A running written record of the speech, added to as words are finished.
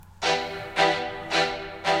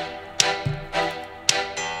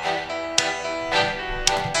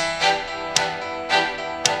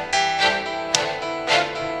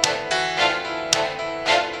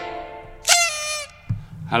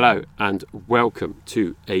Hello and welcome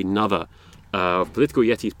to another Political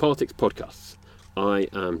Yeti's Politics Podcasts. I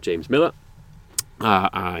am James Miller.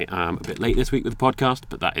 I am a bit late this week with the podcast,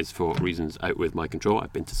 but that is for reasons out with my control.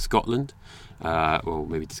 I've been to Scotland. We'll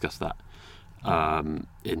maybe discuss that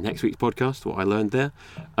in next week's podcast, what I learned there.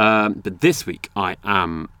 But this week I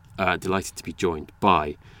am delighted to be joined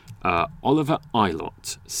by Oliver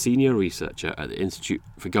Eilert, Senior Researcher at the Institute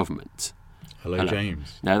for Government. Hello,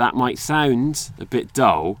 James. Now that might sound a bit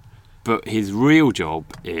dull, but his real job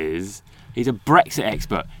is he's a Brexit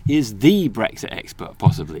expert. He is the Brexit expert,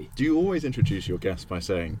 possibly. Do you always introduce your guests by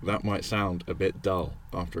saying that might sound a bit dull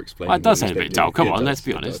after explaining? Well, it does sound a bit dull. Come on, let's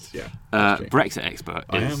be honest. Yeah, Brexit expert.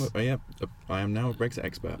 I am now a Brexit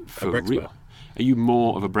expert. For real. Are you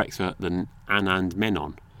more of a Brexit than Anand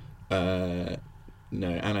Menon? No,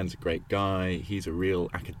 Anand's a great guy. He's a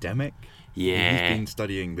real academic. Yeah. He's been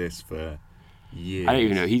studying this for years. I don't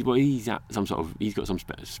even know. He's at some sort of. He's got some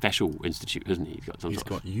special institute, hasn't he? He's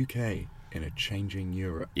got UK in a changing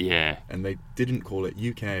Europe. Yeah. And they didn't call it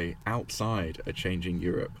UK outside a changing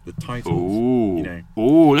Europe. The titles,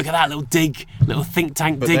 Ooh, look at that little think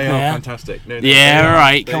tank but dig they there. Are fantastic. No, yeah,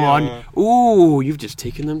 right. Come on. Ooh, you've just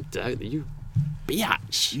taken them down. You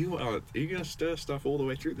biatch. You're going to stir stuff all the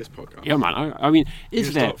way through this podcast. Yeah, man. I mean,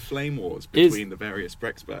 is there start flame wars between the various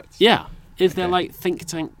Brexperts? Yeah. Is there like think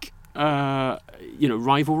tank,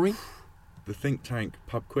 rivalry? The think tank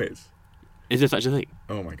pub quiz. Is there such a thing?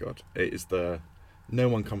 Oh my god! It is no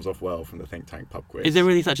one comes off well from the think tank pub quiz. Is there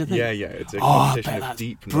really such a thing? Yeah. It's a competition of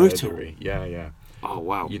deep nerdery. Yeah. Oh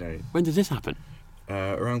wow! When does this happen?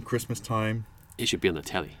 Around Christmas time. It should be on the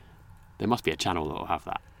telly. There must be a channel that will have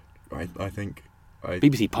that. I think.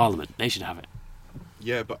 BBC Parliament. They should have it.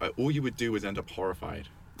 Yeah, but all you would do is end up horrified.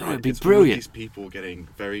 Right? It'd be it's brilliant. All these people getting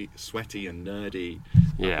very sweaty and nerdy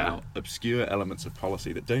about obscure elements of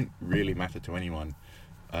policy that don't really matter to anyone,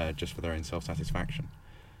 just for their own self-satisfaction.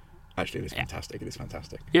 Actually, it is fantastic. It is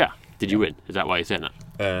fantastic. Yeah. Did you win? Is that why you're saying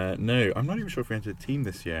that? No, I'm not even sure if we entered a team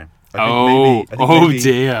this year. I think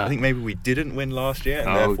dear. I think maybe we didn't win last year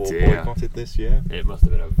and therefore boycotted this year. It must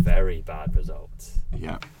have been a very bad result.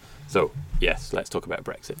 Yeah. So, yes, let's talk about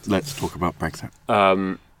Brexit. Let's talk about Brexit.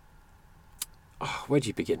 Where do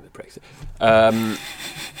you begin with Brexit?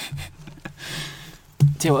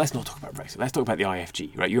 Let's not talk about Brexit. Let's talk about the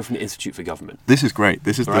IFG, right? You're from the Institute for Government. This is great.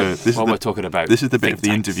 This is we're talking about. This is the bit of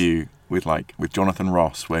the interview with Jonathan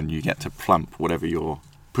Ross when you get to plump whatever your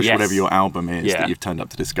album is that you've turned up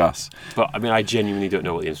to discuss. But I mean, I genuinely don't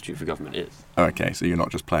know what the Institute for Government is. Okay, so you're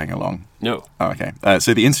not just playing along. No. Oh, okay.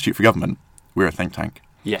 So the Institute for Government, we're a think tank.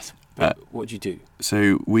 Yes. But what do you do?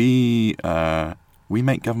 So we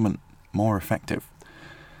make government more effective.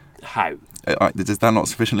 How? Is that not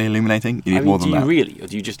sufficiently illuminating? You need more than that. Do you really? Or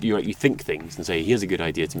do you just you think things and say, here's a good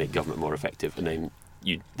idea to make government more effective, and then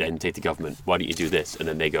you then take the government, why don't you do this? And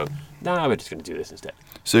then they go, no, we're just going to do this instead.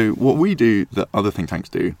 So what we do that other think tanks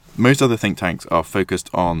do, most other think tanks are focused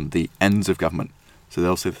on the ends of government. So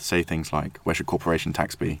they'll say things like, where should corporation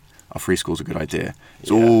tax be? Are free schools a good idea? It's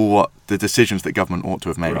all what the decisions that government ought to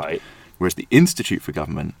have made. Right. Whereas the Institute for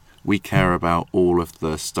Government, we care about all of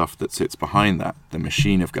the stuff that sits behind that, the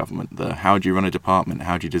machine of government, the how do you run a department,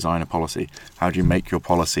 how do you design a policy, how do you make your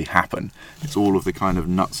policy happen. It's all of the kind of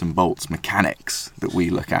nuts and bolts mechanics that we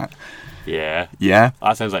look at. Yeah. Yeah?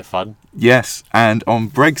 That sounds like fun. Yes, and on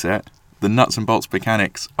Brexit, the nuts and bolts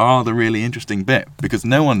mechanics are the really interesting bit, because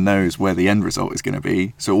no one knows where the end result is going to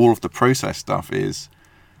be, so all of the process stuff is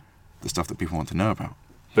the stuff that people want to know about.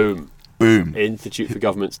 Boom. Institute for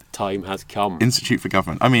Government's time has come. Institute for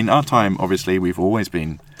Government. I mean, our time, obviously,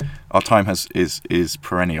 our time is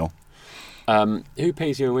perennial. Who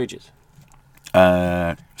pays your wages?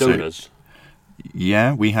 Donors.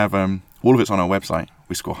 We have, all of it's on our website.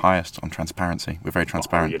 We score highest on transparency. We're very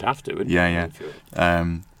transparent. Oh, you'd have to, wouldn't you? Yeah.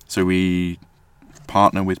 So we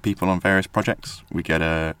partner with people on various projects. We get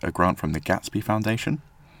a grant from the Gatsby Foundation.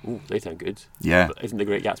 Ooh, they sound good. Yeah. But isn't the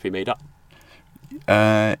Great Gatsby made up?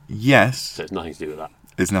 Yes. So it's nothing to do with that.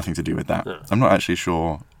 It's nothing to do with that. No. I'm not actually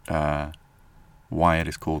sure why it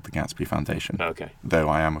is called the Gatsby Foundation. Okay. Though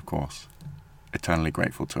I am, of course, eternally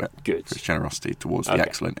grateful to it. Good. For its generosity towards the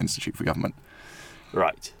excellent Institute for Government.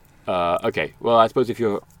 Right. Okay. Well, I suppose if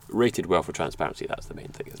you're rated well for transparency, that's the main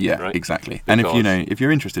thing, isn't it? Right? Exactly. Because and if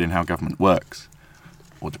you're interested in how government works,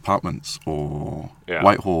 or departments, or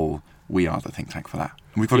Whitehall, we are the think tank for that.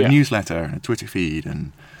 And we've got a newsletter and a Twitter feed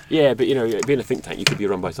and... Yeah, but, being a think tank, you could be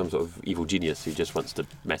run by some sort of evil genius who just wants to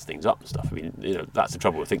mess things up and stuff. I mean, that's the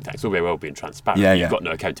trouble with think tanks. It's all very well being transparent. You've got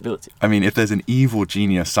no accountability. I mean, if there's an evil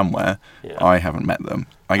genius somewhere, I haven't met them.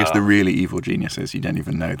 I guess the really evil geniuses, you don't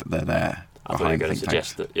even know that they're there. I thought you were behind going to think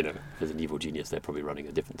suggest tanks. that, there's an evil genius, they're probably running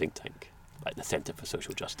a different think tank, like the Centre for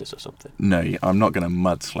Social Justice or something. No, I'm not going to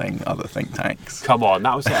mudsling other think tanks. Come on,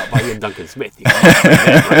 that was set up by Ian Duncan Smith.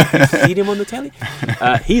 You've seen him on the telly?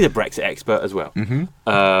 He's a Brexit expert as well. Mm-hmm.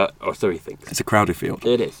 Or so he thinks. It's a crowded field.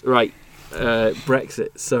 It is. Right.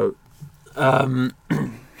 Brexit. So...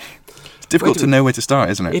 It's difficult to know where to start,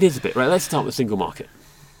 isn't it? It is a bit. Right, let's start with single market.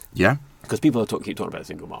 Yeah? Because people keep talking about the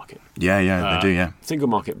single market. Yeah, they do, yeah. Single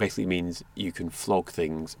market basically means you can flog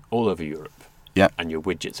things all over Europe. Yeah. And your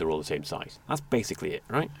widgets are all the same size. That's basically it,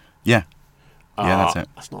 right? Yeah. Yeah, that's it.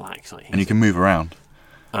 That's not that exciting. And you can move around.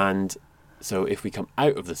 And so if we come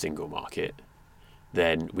out of the single market,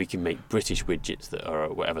 then we can make British widgets that are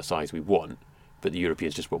whatever size we want, but the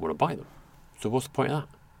Europeans just won't want to buy them. So what's the point of that?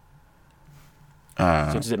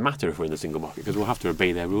 So does it matter if we're in the single market? Because we'll have to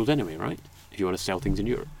obey their rules anyway, right? If you want to sell things in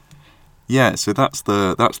Europe. Yeah, so that's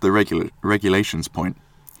the regulations point.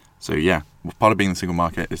 So yeah, part of being in the single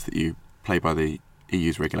market is that you play by the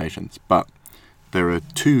EU's regulations. But there are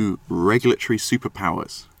two regulatory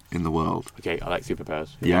superpowers in the world. Okay, I like superpowers.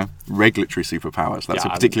 Yeah, regulatory superpowers. That's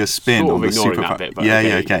Yeah, a particular spin sort on of the ignoring that superpower. bit, but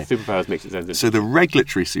Okay. Superpowers makes it sound So the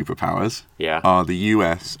regulatory superpowers are the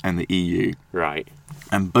US and the EU. Right.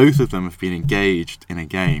 And both of them have been engaged in a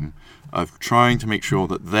game of trying to make sure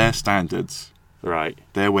that their standards, Right.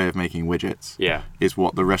 their way of making widgets, Yeah. is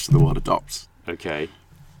what the rest of the world adopts. Okay.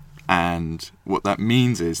 And what that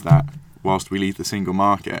means is that whilst we leave the single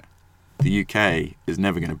market, the UK is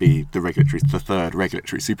never going to be the third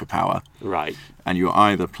regulatory superpower. Right. And you're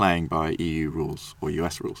either playing by EU rules or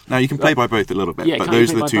US rules. Now, you can play by both a little bit, Yeah, but can you those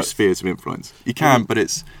are play the by two both? spheres of influence. You can,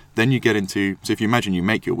 but then you get into... So if you imagine you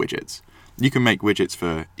make your widgets, you can make widgets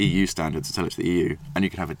for EU standards and sell it to the EU, and you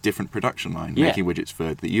can have a different production line making widgets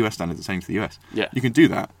for the US standards the same to the US. Yeah. You can do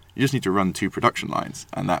that. You just need to run two production lines,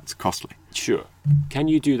 and that's costly. Sure. Can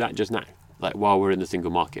you do that just now? Like while we're in the single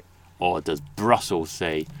market? Or does Brussels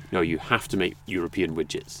say, no, you have to make European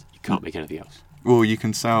widgets. You can't make anything else? Well, you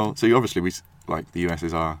can sell... So obviously, the US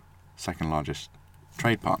is our second largest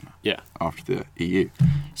trade partner. Yeah. After the EU.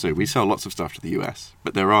 So we sell lots of stuff to the US,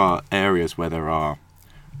 but there are areas where there are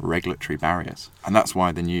regulatory barriers. And that's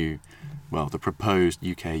why the proposed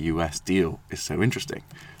UK-US deal is so interesting.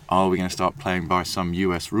 Are we going to start playing by some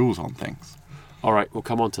US rules on things? All right, we'll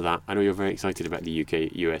come on to that. I know you're very excited about the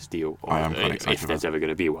UK-US deal. Or I am quite excited if there's ever going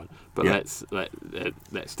to be one. But let's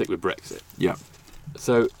stick with Brexit. Yeah.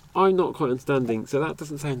 So I'm not quite understanding. So that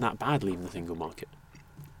doesn't sound that bad, leaving the single market,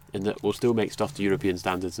 in that we'll still make stuff to European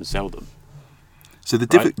standards and sell them. So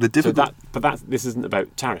this isn't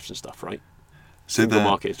about tariffs and stuff, right? So Single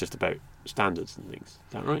market is just about standards and things. Is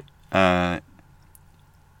that right?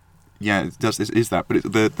 Yeah, it does. It is that, but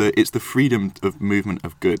it's the freedom of movement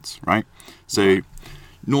of goods, right? So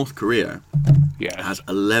North Korea has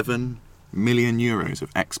 11 million euros of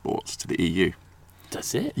exports to the EU.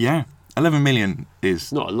 Does it? Yeah, 11 million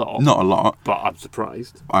is not a lot. Not a lot, but I'm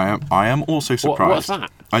surprised. I am also surprised. What's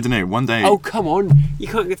that? I don't know. One day. Oh, come on! You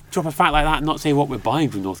can't drop a fact like that and not say what we're buying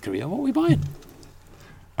from North Korea. What are we buying?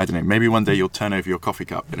 I don't know. Maybe one day you'll turn over your coffee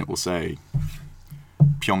cup and it will say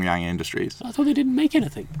Pyongyang Industries. I thought they didn't make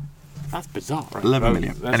anything. That's bizarre, right? 11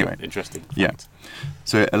 million. That's anyway, interesting. Fact. Yeah.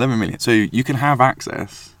 So 11 million. So you can have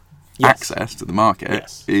access. Yes. Access to the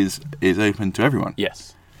market is open to everyone.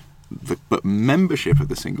 Yes. But membership of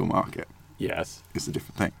the single market. Yes. Is a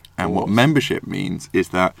different thing. And what membership means is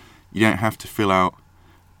that you don't have to fill out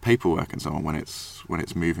paperwork and so on when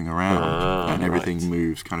it's moving around and everything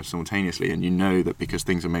moves kind of simultaneously, and you know that because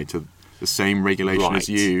things are made to the same regulation as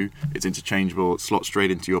you, it's interchangeable, it slots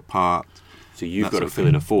straight into your part. So you've got to fill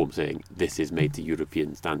in a form saying this is made to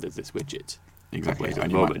European standards, this widget. Exactly. Whereas at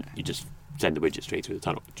the moment, you just send the widget straight through the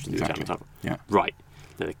tunnel. Yeah. Right.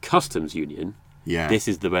 Now the customs union, this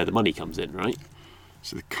is where the money comes in, right?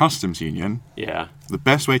 So the customs union, the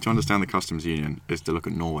best way to understand the customs union is to look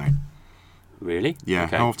at Norway. Really? Yeah.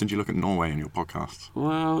 Okay. How often do you look at Norway in your podcasts?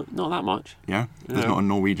 Well, not that much. Yeah? There's not a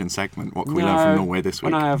Norwegian segment. What can we learn from Norway this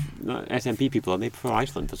week? When I have SNP people, and they prefer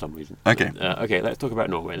Iceland for some reason. Okay. Okay, let's talk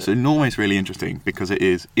about Norway then. So Norway's really interesting because it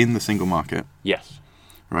is in the single market. Yes.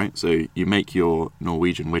 Right? So you make your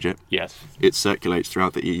Norwegian widget. Yes. It circulates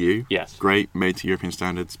throughout the EU. Yes. Great, made to European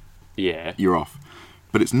standards. Yeah. You're off.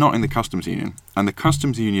 But it's not in the customs union. And the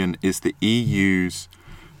customs union is the EU's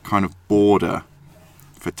kind of border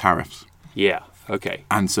for tariffs. Yeah. Okay.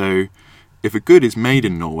 And so if a good is made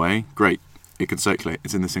in Norway, great, it can circulate,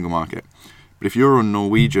 it's in the single market. But if you're a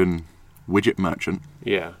Norwegian widget merchant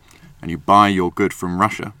and you buy your good from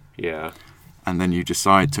Russia and then you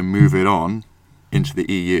decide to move it on into the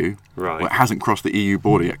EU, well, it hasn't crossed the EU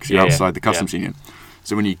border yet because you're outside the customs union.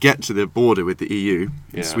 So when you get to the border with the EU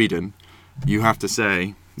in Sweden, you have to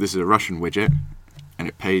say this is a Russian widget and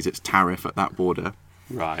it pays its tariff at that border.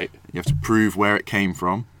 Right. You have to prove where it came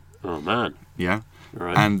from. Oh, man. Yeah.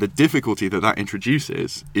 Right. And the difficulty that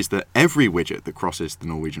introduces is that every widget that crosses the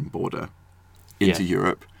Norwegian border into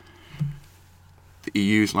Europe, the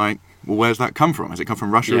EU's like, well, where's that come from? Has it come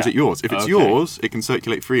from Russia or is it yours? If it's yours, it can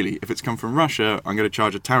circulate freely. If it's come from Russia, I'm going to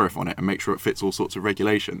charge a tariff on it and make sure it fits all sorts of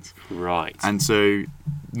regulations. Right. And so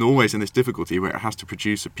Norway's in this difficulty where it has to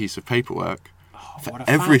produce a piece of paperwork for what a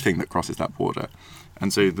everything that crosses that border.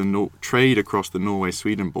 And so the trade across the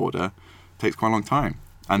Norway-Sweden border takes quite a long time.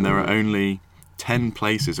 And there are only 10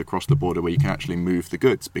 places across the border where you can actually move the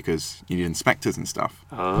goods because you need inspectors and stuff.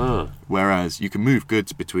 Whereas you can move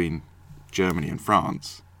goods between Germany and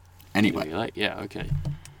France anyway. Okay.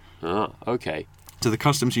 Okay. So the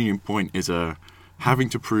customs union point is having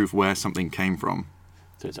to prove where something came from.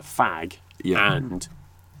 So it's a fag, and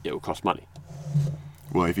it will cost money.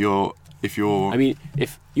 Well, if you're, I mean,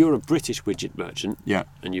 if you're a British widget merchant, yeah,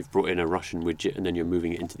 and you've brought in a Russian widget, and then you're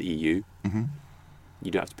moving it into the EU, you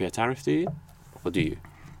don't have to pay a tariff, do you? Or do you?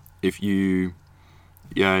 If you,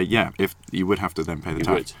 if you would have to then pay the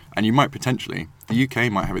tariff, would. And you might potentially, the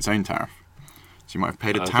UK might have its own tariff. So you might have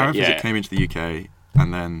paid a tariff as it came into the UK,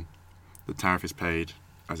 and then the tariff is paid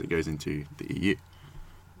as it goes into the EU.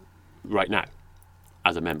 Right now,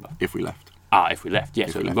 as a member. If we left. If we left,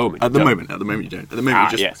 yes. So at the moment. At the moment you don't. At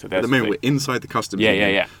the moment, we're inside the customs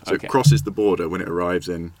union. Yeah. So it crosses the border when it arrives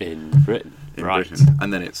in Britain. Britain,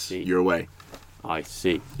 and then you're away. I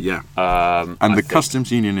see. Yeah. And the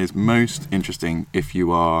customs union is most interesting if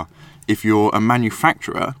you're a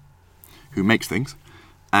manufacturer who makes things,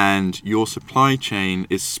 and your supply chain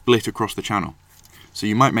is split across the channel. So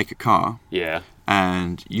you might make a car. Yeah.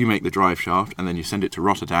 And you make the drive shaft, and then you send it to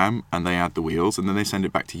Rotterdam, and they add the wheels, and then they send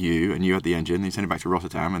it back to you, and you add the engine, and you send it back to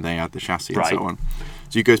Rotterdam, and they add the chassis, and so on.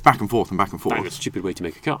 So it goes back and forth and back and forth. That's a stupid way to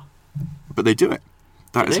make a car. But they do it.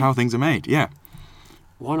 That is how things are made, yeah.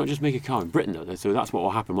 Why not just make a car in Britain, though? So that's what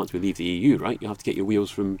will happen once we leave the EU, right? You have to get your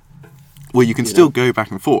wheels from... Well, you can still go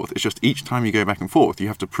back and forth. It's just each time you go back and forth, you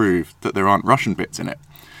have to prove that there aren't Russian bits in it.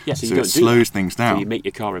 Yeah, so it slows things down. So you make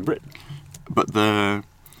your car in Britain. But the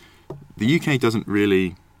UK doesn't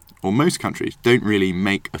really, or most countries don't really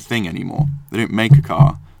make a thing anymore. They don't make a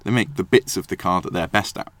car. They make the bits of the car that they're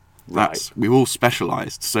best at. Right. We've all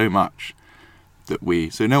specialised so much that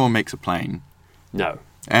so no one makes a plane. No.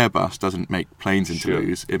 Airbus doesn't make planes in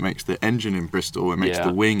Toulouse. It makes the engine in Bristol. It makes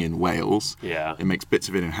the wing in Wales. Yeah. It makes bits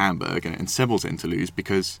of it in Hamburg, and it assembles it in Toulouse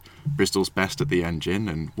because Bristol's best at the engine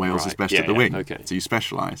and Wales is best at the wing. Okay. So you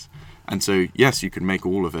specialise. And so, yes, you could make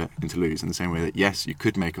all of it in Toulouse in the same way that, yes, you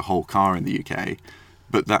could make a whole car in the UK,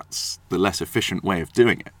 but that's the less efficient way of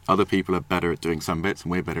doing it. Other people are better at doing some bits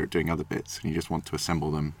and we're better at doing other bits, and you just want to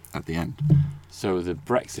assemble them at the end. So the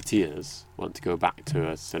Brexiteers want to go back to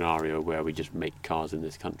a scenario where we just make cars in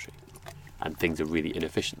this country and things are really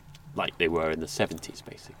inefficient, like they were in the 70s,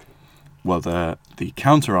 basically. Well, the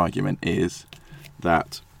counter-argument is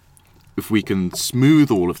that if we can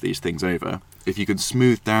smooth all of these things over, if you can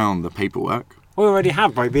smooth down the paperwork... We already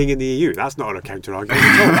have by being in the EU. That's not a counter-argument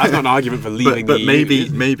at all. That's not an argument for leaving the EU.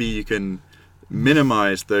 But maybe you can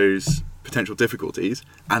minimise those potential difficulties,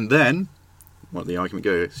 and then, what the argument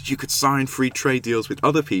goes, you could sign free trade deals with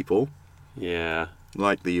other people,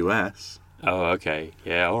 like the US. Oh, okay.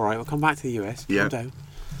 Yeah, all right. We'll come back to the US. Yeah. Calm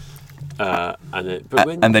down.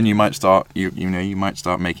 And then you might start, you might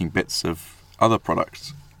start making bits of other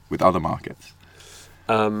products with other markets.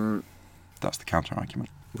 That's the counter argument.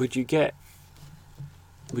 Would you get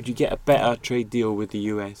a better trade deal with the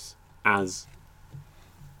US as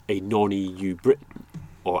a non-EU Britain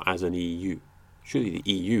or as an EU? Surely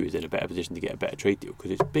the EU is in a better position to get a better trade deal because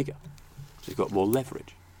it's bigger. So it's got more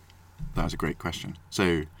leverage. That was a great question.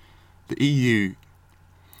 So the EU,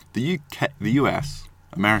 the UK, the US,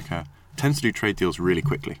 America tends to do trade deals really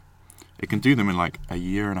quickly. It can do them in like a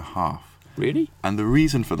year and a half. Really? And the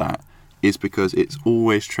reason for that is because it's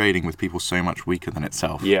always trading with people so much weaker than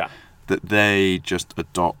itself. Yeah. That they just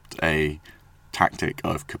adopt a tactic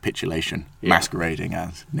of capitulation, masquerading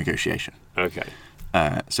as negotiation. Okay.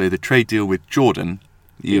 So the trade deal with Jordan,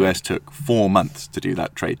 the US took 4 months to do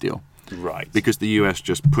that trade deal. Right. Because the US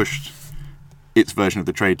just pushed its version of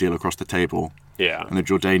the trade deal across the table. Yeah. And the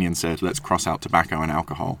Jordanians said, let's cross out tobacco and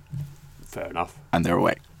alcohol. Fair enough. And they're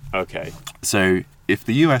away. Okay. So if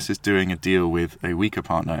the US is doing a deal with a weaker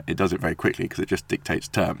partner, it does it very quickly because it just dictates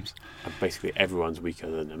terms. And basically everyone's weaker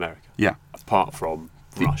than America. Yeah. Apart from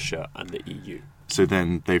Russia and the EU. So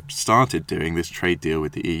then they've started doing this trade deal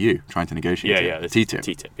with the EU, trying to negotiate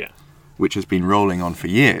TTIP, which has been rolling on for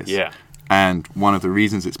years. Yeah. And one of the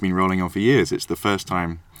reasons it's been rolling on for years, it's the first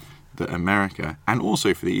time that America, and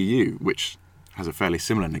also for the EU, which has a fairly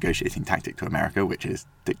similar negotiating tactic to America, which is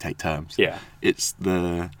dictate terms. Yeah. It's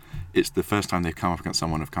the first time they've come up against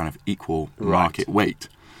someone of kind of equal Right. market weight.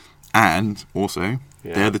 And also,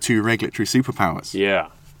 Yeah. they're the two regulatory superpowers. Yeah.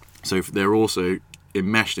 So they're also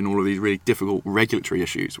enmeshed in all of these really difficult regulatory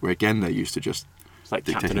issues, where again they're used to just It's like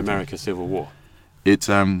dictating Captain terms. America Civil War. It's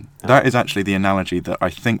that is actually the analogy that I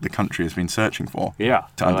think the country has been searching for Yeah.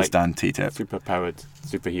 to understand TTIP. Superpowered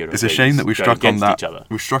superhero. It's a things shame that we've going struck on against that. each other.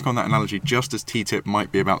 We've struck on that analogy just as TTIP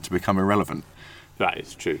might be about to become irrelevant, That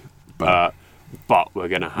is true. But- But we're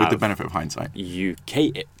going to have with the benefit of hindsight.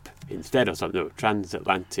 UKIP instead of something. No,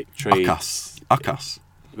 Transatlantic Trade. UCAS.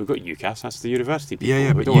 We've got UCAS. That's the university people. Yeah,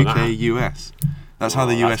 We but don't want UK, that. US. That's how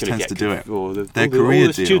the Oh, US gonna tends get to do it. All the, Their all the, career all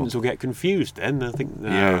the deal. students will get confused then. I think, no,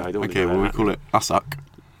 Yeah. I don't Okay. Well, we call it USUC.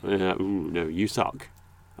 Ooh, no, you suck.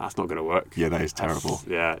 That's not going to work. Yeah, that is That's- terrible.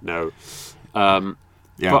 Yeah, no.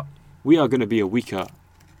 Yeah. But we are going to be a weaker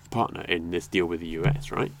partner in this deal with the US,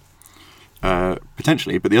 right?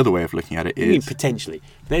 Potentially, but the other way of looking at it I mean, is, potentially.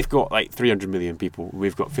 They've got like 300 million people.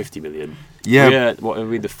 We've got 50 million. Yeah.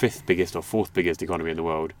 We're the fifth biggest or fourth biggest economy in the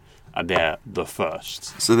world, and they're the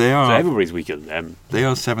first. so they So are everybody's weaker than them. they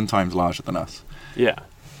are 7 times larger than us. Yeah.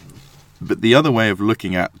 But the other way of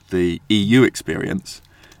looking at the EU experience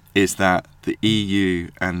is that the EU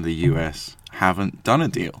and the US haven't done a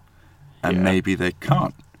deal, and Yeah. maybe they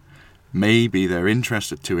can't. Maybe their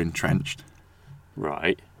interests are too entrenched,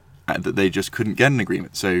 Right. and that they just couldn't get an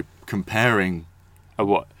agreement. So comparing,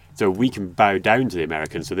 What? So we can bow down to the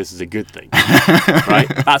Americans, so this is a good thing. Right?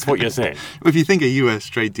 That's what you're saying. if you think a US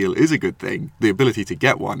trade deal is a good thing, the ability to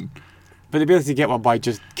get one, But the ability to get one by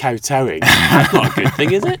just kowtowing, that's not a good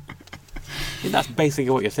thing, is it? I think that's basically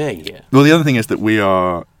what you're saying here. well, the other thing is that we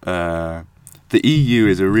are the EU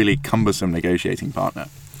is a really cumbersome negotiating partner.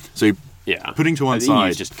 So Yeah. putting to one The EU side,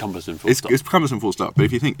 is just cumbersome full stop. it's cumbersome full stop.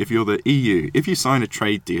 But if you're the EU, if you sign a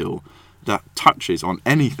trade deal that touches on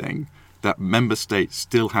anything that member states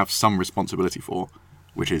still have some responsibility for,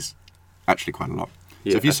 which is actually quite a lot.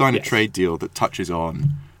 Yeah, So if you sign a yes. trade deal that touches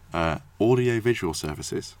on audio-visual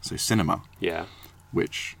services, so cinema, Yeah.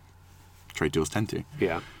 which trade deals tend to,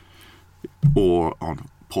 Yeah. or on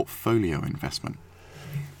portfolio investment.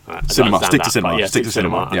 Right, I don't Cinema, understand stick to that, cinema, but yeah, stick to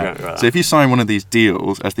cinema. Okay, Yeah. right. So if you sign one of these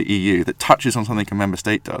deals as the EU that touches on something a member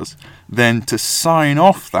state does, then to sign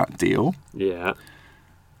off that deal, Yeah.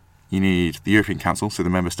 you need the European Council, so the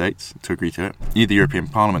member states, to agree to it. You need the European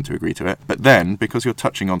Parliament to agree to it. But then, because you're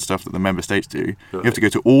touching on stuff that the member states do, you have to go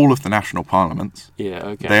to all of the national parliaments. Yeah,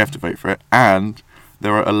 okay. They have to vote for it. And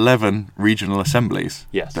there are 11 regional assemblies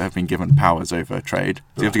Yes. that have been given powers over trade.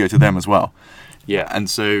 So you have to go to them as well. Yeah. And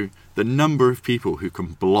so the number of people who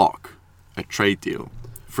can block a trade deal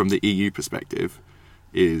from the EU perspective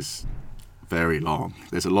is very long.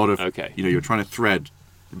 There's a lot of, Okay. you're trying to thread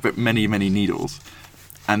many, many needles.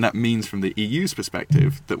 And that means from the EU's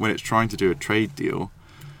perspective that when it's trying to do a trade deal,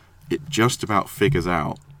 it just about figures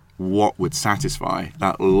out what would satisfy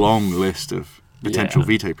that long list of potential Yeah.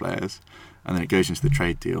 veto players. And then it goes into the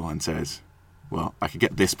trade deal and says, well, I could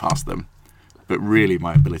get this past them. But really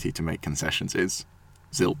my ability to make concessions is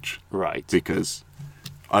zilch. Right. Because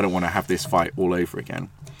I don't want to have this fight all over again.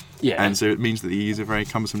 Yeah. And so it means that the EU is a very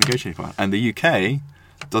cumbersome negotiating partner. And the UK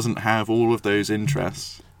doesn't have all of those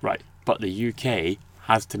interests. Right. But the UK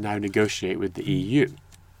has to now negotiate with the EU.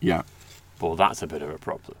 Yeah. Well, that's a bit of a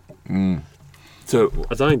problem. Mm. So,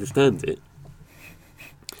 as I understand it,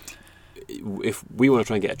 if we want to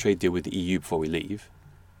try and get a trade deal with the EU before we leave,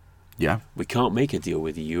 Yeah. we can't make a deal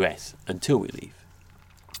with the US until we leave.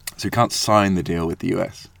 So you can't sign the deal with the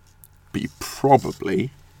US. But you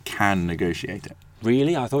probably can negotiate it.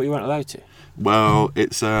 Really? I thought you weren't allowed to. Well,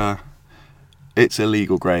 it's a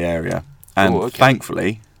legal grey area. And Oh, okay.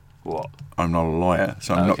 thankfully, What? I'm not a lawyer,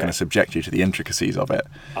 so I'm not Okay. going to subject you to the intricacies of it.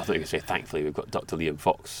 I thought you were going to say, thankfully, we've got Dr. Liam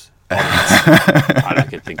Fox on it. And I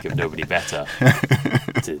could think of nobody better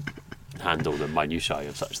to handle the minutiae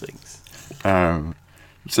of such things.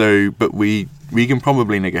 But we can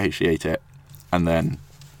probably negotiate it and then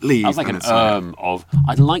leave. I was like and an then sign it. of,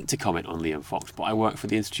 I'd like to comment on Liam Fox, but I work for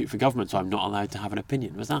the Institute for Government, so I'm not allowed to have an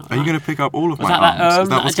opinion. Was that? Are you going to pick up all of Was my that arms? Is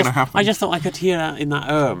that what's going to happen? I just thought I could hear that in that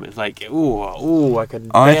It's like, I could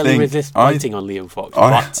I barely think- resist I- biting on Liam Fox.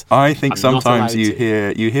 But I think I'm not sometimes allowed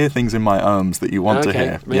to. you hear things in my arms that you want to Okay,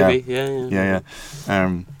 hear. maybe, yeah.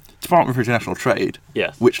 Department for International Trade,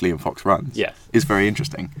 Yes. which Liam Fox runs, Yes. is very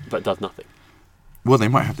interesting. But does nothing. Well, they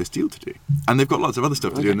might have this deal to do, and they've got lots of other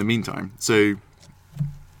stuff to do Okay. in the meantime. So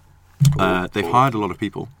they've Cool. hired a lot of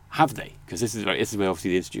people. Have they? Because this is where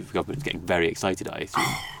obviously the Institute for Government is getting very excited. I assume.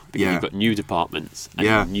 because Yeah. you've got new departments and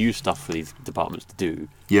Yeah. new stuff for these departments to do.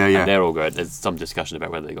 Yeah, yeah. And they're all going. There's some discussion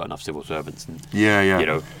about whether they've got enough civil servants. And, Yeah, yeah. You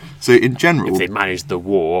know, So in general, if they managed the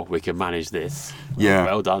war, we can manage this. Yeah.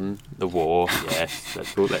 Well done, the war. Yes.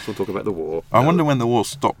 Let's all talk about the war. I wonder when the war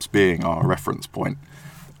stops being our reference point.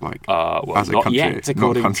 Like, Well, as a not country, yet, not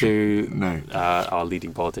according country. to No. our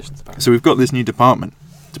leading politicians. Apparently. So we've got this new Department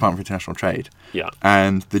for International Trade. Yeah.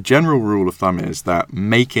 And the general rule of thumb is that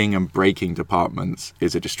making and breaking departments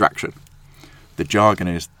is a distraction. The jargon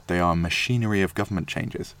is they are machinery of government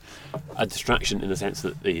changes. A distraction in the sense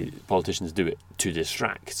that the politicians do it to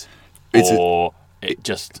distract, It's or it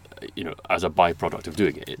just, as a byproduct of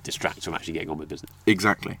doing it, it distracts from actually getting on with business.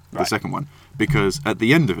 Exactly, the Right. second one. Because at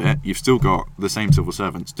the end of it, you've still got the same civil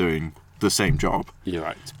servants doing the same job. You're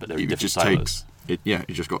right, but they're in It different just silos. takes you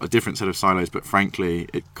just got a different set of silos, but frankly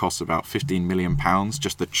it costs about £15 million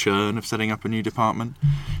just the churn of setting up a new department,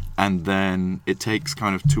 and then it takes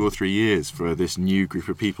kind of 2 or 3 years for this new group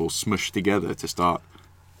of people smushed together to start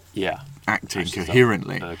Yeah. acting Actually,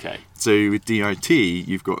 coherently. Okay. So with DIT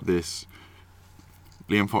you've got this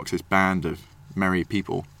Liam Fox's band of merry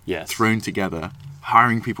people Yes. thrown together,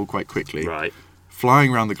 hiring people quite quickly, Right.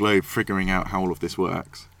 flying around the globe, figuring out how all of this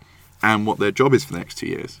works, and what their job is for the next 2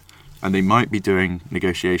 years. And they might be doing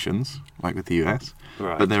negotiations, like with the US,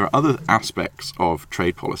 Right. but there are other aspects of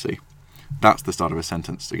trade policy. That's the start of a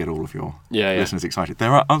sentence to get all of your Yeah, yeah. listeners excited.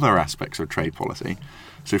 There are other aspects of trade policy.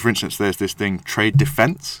 So, for instance, there's this thing, trade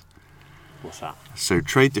defence. What's that? So,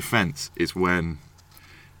 trade defence is when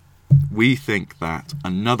we think that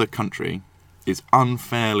another country is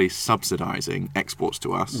unfairly subsidising exports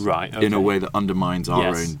to us Right, in a okay. way that undermines our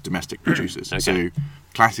Yes. own domestic producers. Okay. So,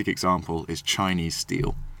 classic example is Chinese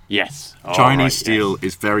steel. Yes. Oh, Chinese right, steel yes.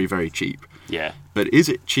 is very, very cheap. Yeah. But is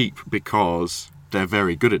it cheap because they're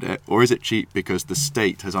very good at it, or is it cheap because the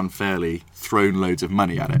state has unfairly thrown loads of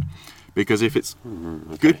money at it? Because if it's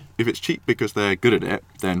good, if it's cheap because they're good at it,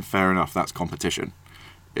 then fair enough, that's competition.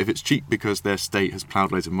 If it's cheap because their state has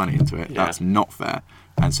ploughed loads of money into it, Yeah. that's not fair.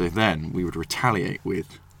 And so then we would retaliate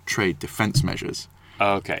with trade defence measures,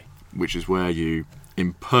 Okay. which is where you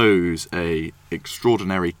impose a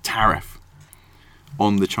extraordinary tariff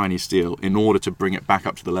on the Chinese steel in order to bring it back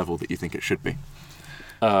up to the level that you think it should be.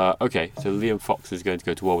 Okay. So Liam Fox is going to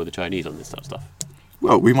go to war with the Chinese on this sort of stuff.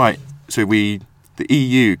 Well, we might. So the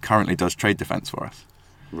EU currently does trade defence for us.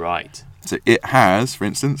 Right. So it has, for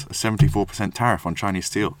instance, a 74% tariff on Chinese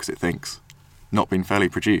steel because it thinks not been fairly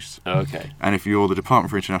produced. Okay. And if you're the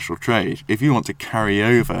Department for International Trade, if you want to carry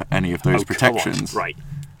over any of those Oh, come on. protections, Right.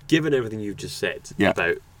 Given everything you've just said Yeah.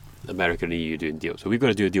 about America and EU doing deals, so we've got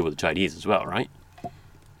to do a deal with the Chinese as well, right?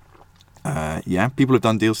 yeah, people have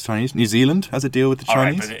done deals with Chinese. New Zealand has a deal with the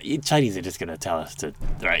Chinese. All right, but the Chinese are just going to tell us to,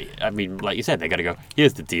 right? I mean, like you said, they're going to go,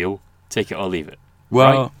 here's the deal, take it or leave it.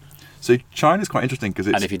 Well, right? so China's quite interesting because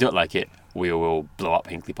it's And if you don't like it, we will blow up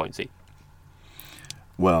Hinkley Point C.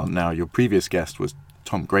 well. Now your previous guest was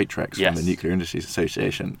Tom Greatrex Yes. from the Nuclear Industries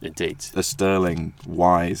Association. Indeed. A sterling,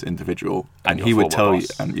 wise individual, And your he would tell former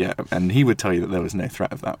you, boss. and he would tell you that there was no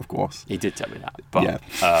threat of that, of course. He did tell me that. But,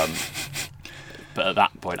 Yeah. but at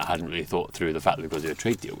that point, I hadn't really thought through the fact that we've got to do a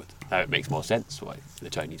trade deal with them. Now it makes more sense why the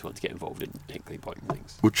Chinese want to get involved in Hinkley Point and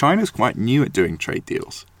things. Well, China's quite new at doing trade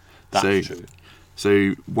deals. That's so, true.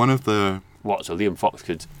 So one of the What, so Liam Fox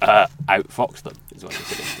could outfox them, is what you're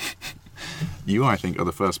saying. you, I think, are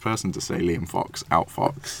the first person to say Liam Fox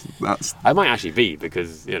outfox. That's I might actually be,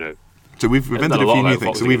 because, so we've There's invented not a a lot few new about things. So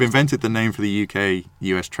foxing we've in this invented the name for the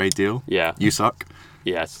UK-US trade deal. yeah, You suck.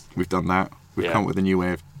 yes, We've done that. We've Yeah. come up with a new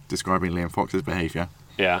way of describing Liam Fox's behaviour.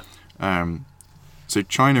 yeah, So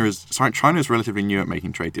China is relatively new at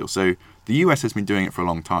making trade deals. So the US has been doing it for a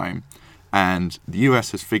long time, and the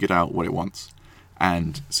US has figured out what it wants.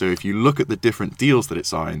 And so if you look at the different deals that it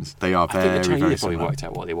signs, they are I very, think the Chinese very have probably similar. worked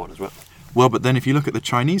out what they want as well. Well, but then if you look at the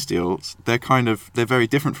Chinese deals, they're very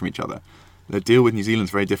different from each other. Their deal with New Zealand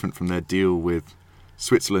is very different from their deal with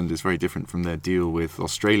Switzerland, is very different from their deal with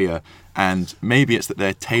Australia. And maybe it's that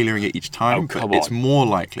they're tailoring it each time, Oh, but come it's on. more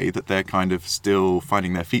likely that they're kind of still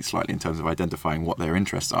finding their feet slightly in terms of identifying what their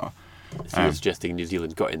interests are. So you're suggesting New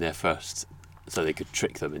Zealand got in there first so they could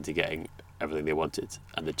trick them into getting everything they wanted,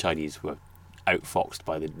 and the Chinese were outfoxed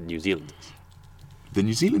by the New Zealanders. The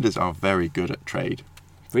New Zealanders are very good at trade.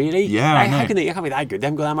 Really? Yeah, I How know. can they can't be that good? They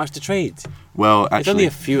haven't got that much to trade. Well, There's only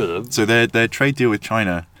actually, a few of them. so their trade deal with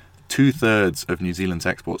China, 2/3 of New Zealand's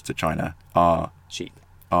exports to China are Cheap.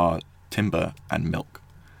 timber and milk.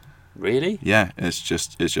 Really? Yeah, it's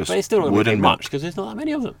just But it's still not wood really and milk. much because there's not that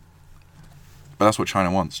many of them. But that's what China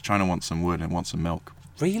wants. China wants some wood and wants some milk.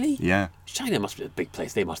 Really? Yeah. China must be a big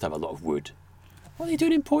place. They must have a lot of wood. What are they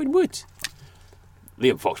doing importing wood?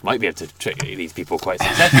 Liam Fox might be able to trick these people quite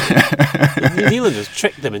successfully. The New Zealanders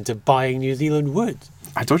tricked them into buying New Zealand wood.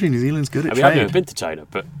 I told you New Zealand's good at I mean, I've trade. never been to China,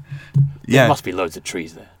 but Yeah. there must be loads of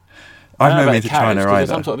trees there. I've I don't know never been about to cows, China 'cause There's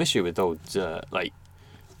either. some sort of issue with old, like,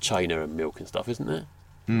 China and milk and stuff, isn't there?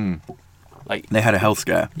 Like, They had a health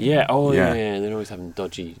scare. yeah, Yeah. they're always having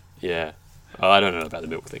dodgy, Oh, I don't know about the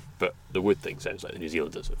milk thing, but the wood thing sounds like the New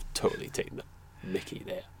Zealanders have totally taken the mickey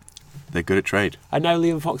there. They're good at trade. And now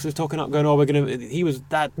Liam Fox is talking up, going,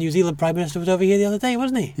 that New Zealand Prime Minister was over here the other day,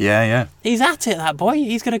 wasn't he? Yeah, yeah. He's at it, that boy.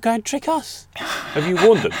 He's going to go and trick us. Have you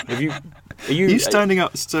warned them? Are you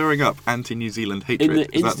stirring up anti-New Zealand hatred? in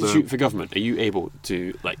the Is that Institute for Government, are you able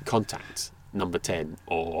to like contact Number 10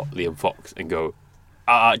 or Liam Fox and go,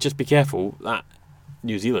 just be careful, that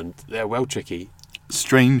New Zealand, they're well tricky.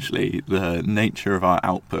 Strangely, the nature of our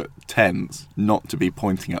output tends not to be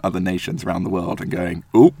pointing at other nations around the world and going,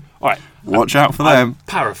 "Ooh, All right, watch out for I'm them."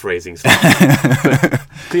 paraphrasing stuff. But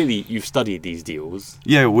clearly, you've studied these deals.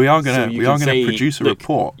 Yeah, we are So gonna you can say, produce a look,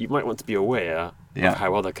 report. You might want to be aware Yeah. of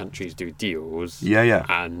how other countries do deals. Yeah, yeah.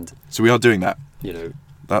 And, So we are doing that.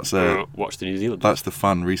 That's watch the New Zealand. that's the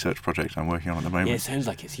fun research project I'm working on at the moment. Yeah, it sounds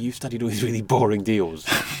like it. So you've studied all these really boring deals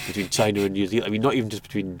between China and New Zealand. I mean, not even just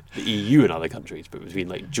between the EU and other countries, but between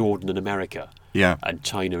like Jordan and America Yeah, and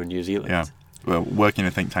China and New Zealand. yeah. Well, working in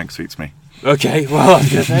a think tank suits me. Okay, well, I was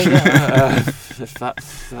going to say, if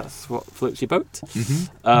that's what floats your boat.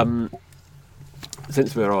 Mm-hmm.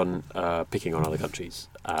 Since we're on picking on other countries,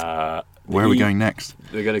 Where are we going next?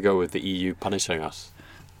 We're going to go with the EU punishing us.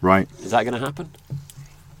 Right. Is that going to happen?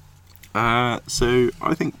 So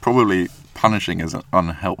I think probably punishing is an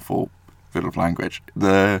unhelpful bit of language.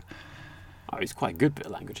 It's quite a good bit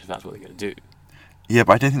of language if that's what they're going to do. Yeah,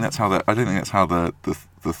 but I don't think that's how the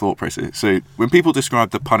thought process is. So when people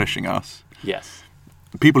describe the punishing us, Yes.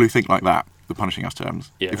 people who think like that, the punishing us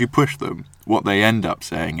terms, Yeah. if you push them, what they end up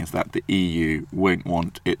saying is that the EU won't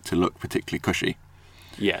want it to look particularly cushy,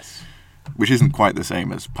 Yes. which isn't quite the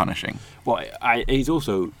same as punishing. Well, he's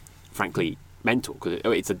also, frankly, mental because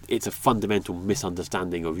it's a fundamental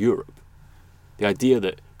misunderstanding of Europe. The idea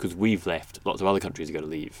that because we've left, lots of other countries are going to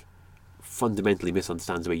leave, fundamentally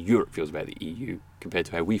misunderstands the way Europe feels about the EU compared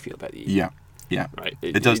to how we feel about the EU. Yeah, yeah. Right.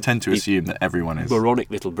 It does tend to these assume that everyone is. moronic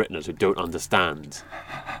little Britons who don't understand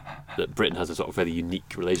that Britain has a sort of very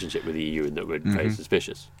unique relationship with the EU and that we're very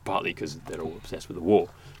suspicious, partly because they're all obsessed with the war,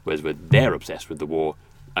 whereas they're obsessed with the war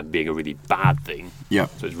and being a really bad thing. Yeah.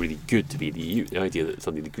 So it's really good to be the EU. The idea that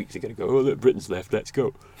suddenly the Greeks are going to go, oh, look, Britain's left, let's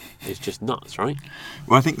go. It's just nuts, right?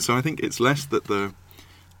 Well, I think so. I think it's less that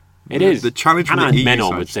It is. the challenge from Anand the EU Menon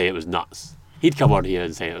side. would say it was nuts. He'd come on here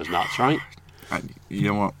and say it was nuts, right? And you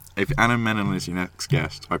know what? If Anna Menon is your next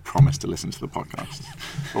guest, I promise to listen to the podcast.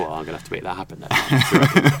 Well, I'm going to have to make that happen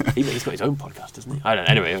then. He's got his own podcast, doesn't he? I don't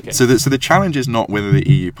know. Anyway, okay. So the challenge is not whether the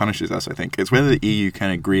EU punishes us, I think. It's whether the EU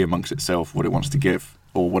can agree amongst itself what it wants to give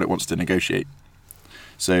or what it wants to negotiate.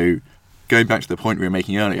 So going back to the point we were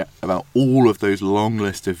making earlier about all of those long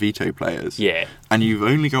list of veto players. Yeah. And you've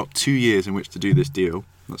only got 2 years in which to do this deal.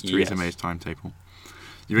 That's Theresa Yes. May's timetable.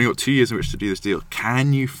 You've only got 2 years in which to do this deal.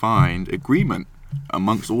 Can you find agreement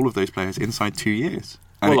amongst all of those players inside 2 years?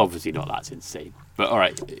 And Well, obviously not. That's insane. But all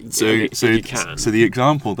right. So, okay, so, if you can. so the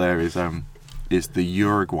example there is the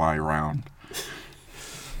Uruguay round.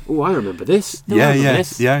 Oh, I remember this. No, Yeah, I remember yeah,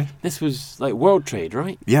 this. yeah. This was like World Trade,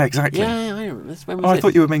 right? Yeah, exactly. Yeah, I remember this. When was Oh, I it?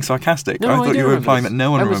 thought you were being sarcastic. No, I thought do you were remember implying this. that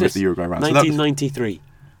no one When was remembers this? the Uruguay round. So that was, 1993.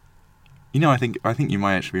 you know, I think you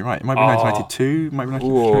might actually be right. It might be Oh. 1992, might be 1993.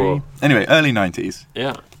 Whoa. Anyway, early 90s.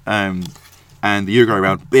 Yeah. And the Uruguay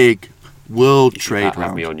round, big world You should trade have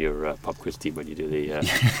round. me on your pub quiz team when you do the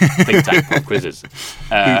think tank pub quizzes.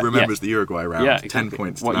 Who remembers the Uruguay round? Yeah, 10 exactly.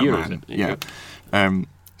 points What to that year man. is it? There you Yeah.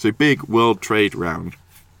 So big world trade round.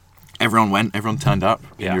 Everyone turned up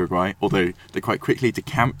in Yeah. Uruguay, although they quite quickly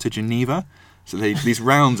decamped to Geneva. So these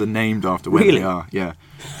rounds are named after where Really? they are. Yeah.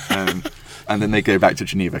 And then they go back to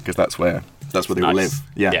Geneva because that's where they all live. Nice.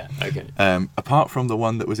 Yeah. Yeah, okay. Apart from the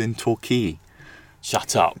one that was in Torquay,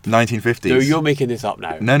 Shut up. 1950s. No, you're making this up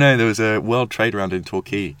now. No, there was a world trade round in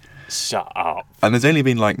Torquay. Shut up. And there's only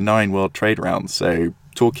been like 9 world trade rounds, so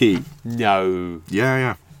Torquay. No.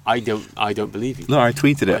 Yeah. I don't believe you. Look, I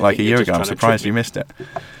tweeted it I like a think year you're ago. just I'm trying to surprised trick you me. missed it.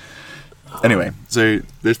 Anyway, so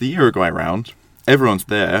there's the Uruguay round. Everyone's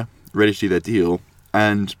there, ready to do their deal,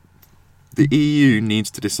 and the EU needs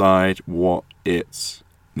to decide what its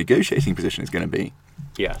negotiating position is going to be.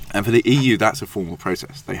 Yeah. And for the EU, that's a formal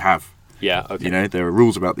process. They have, Yeah, okay. you know, there are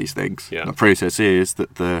rules about these things. Yeah. And the process is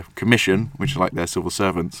that the Commission, which is like their civil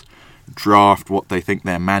servants, draft what they think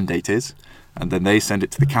their mandate is, and then they send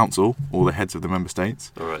it to the council, all the heads of the member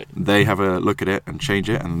states. All right. They have a look at it and change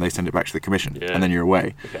it, and then they send it back to the Commission, Yeah. and then you're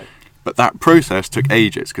away. Okay. But that process took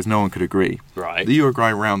ages because no one could agree. Right. The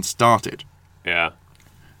Uruguay round started. Yeah.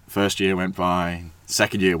 First year went by,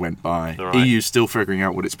 second year went by. All right. EU's still figuring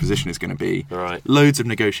out what its position is going to be. All right. Loads of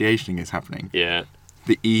negotiating is happening. Yeah.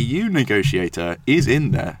 The EU negotiator is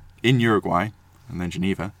in there, in Uruguay, and then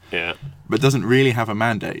Geneva, Yeah. but doesn't really have a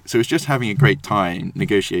mandate. So it's just having a great time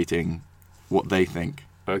negotiating what they think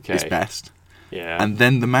Okay. is best. Yeah. And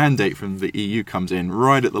then the mandate from the EU comes in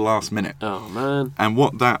right at the last minute. Oh man. And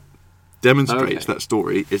what that demonstrates, Okay. that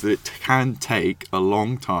story, is that it can take a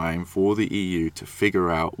long time for the EU to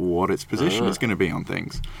figure out what its position is going to be on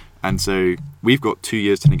things. And so we've got 2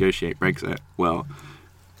 years to negotiate Brexit. Well,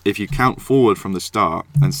 if you count forward from the start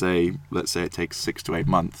and say, let's say it takes 6 to 8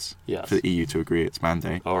 months Yes. for the EU to agree its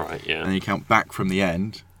mandate, All right. Yeah. and then you count back from the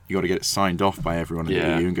end, you got to get it signed off by everyone in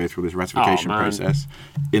Yeah. the EU and go through this ratification Oh, man. process.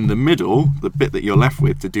 In the middle, the bit that you're left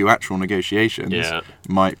with to do actual negotiations Yeah.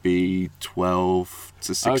 might be 12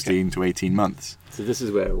 to 16 to 18 months. So this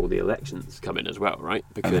is where all the elections come in as well, right?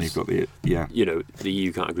 Because And then you've got the, yeah. you know, the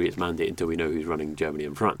EU can't agree its mandate until we know who's running Germany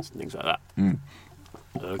and France and things like that.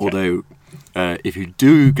 Okay. Although, if you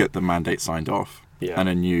do get the mandate signed off Yeah. and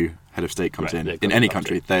a new head of state comes Right, in, they've in got any the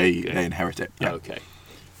country, budget. they Okay. inherit it. Yeah. Okay,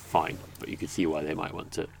 fine. But you can see why they might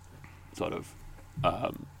want to sort of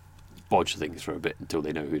bodge things for a bit until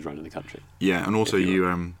they know who's running the country. Yeah, and also If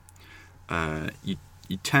you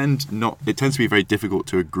you tend not. It tends to be very difficult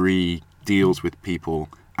to agree deals with people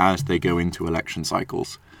as they go into election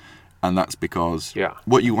cycles, and that's because Yeah.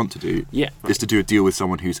 what you want to do Yeah, is to do a deal with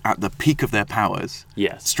someone who's at the peak of their powers.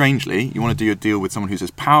 Yes. Strangely, you want to do a deal with someone who's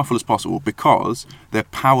as powerful as possible because their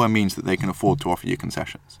power means that they can afford to offer you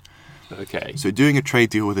concessions. Okay. So doing a trade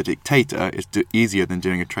deal with a dictator is easier than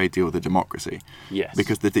doing a trade deal with a democracy. Yes.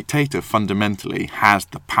 Because the dictator fundamentally has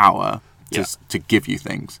the power Yeah. to give you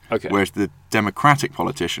things. Okay. Whereas the democratic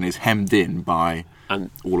politician is hemmed in by And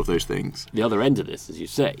all of those things. the other end of this, as you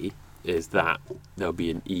say, is that there'll be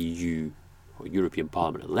an EU or European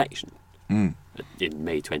Parliament election in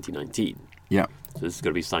May 2019. Yeah. So this is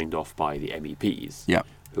going to be signed off by the MEPs, Yeah.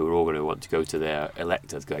 who are all going to want to go to their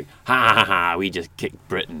electors going, ha ha ha, we just kicked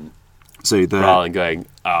Britain, So rather than going,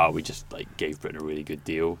 we just gave Britain a really good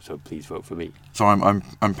deal, so please vote for me. So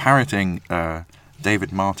I'm parroting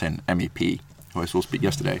David Martin, MEP, who I saw speak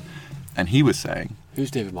yesterday, and he was saying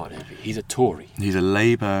Who's David Martin? He's a Tory. he's a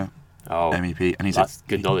Labour Oh, MEP, and that's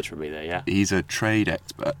good knowledge from me there, yeah. he's a trade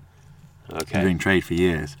expert. Been Okay. doing trade for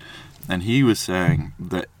years, and he was saying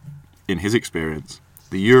that in his experience,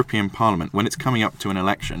 the European Parliament, when it's coming up to an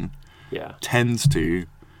election, Yeah. tends to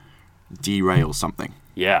derail something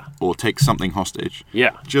Yeah. or take something hostage,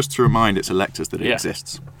 Yeah. just to remind its electors that it Yeah.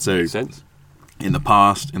 exists. So Makes sense. in the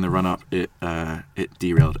past, in the run-up, it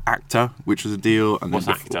derailed ACTA, which was a deal. And What's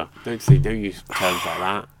then ACTA? Don't use terms like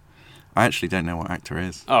that. I actually don't know what ACTA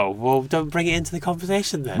is. Oh, well, don't bring it into the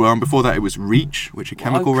conversation then. Well, and before that, it was REACH, which are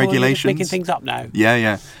chemical You're just regulations. making things up now.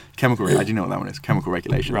 Yeah. I do know what that one is. Chemical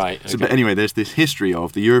regulations. Right, So, okay. but anyway, there's this history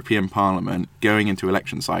of the European Parliament going into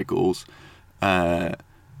election cycles,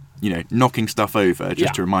 knocking stuff over just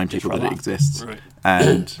Yeah, to remind just people for that it that. exists. Right.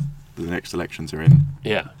 And the next elections are in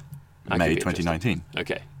Yeah. That could May be interesting. 2019,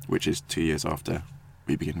 Okay. which is 2 years after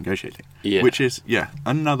we begin negotiating. Yeah. Which is,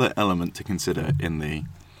 another element to consider in the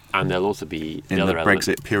And there'll also be in the other the element.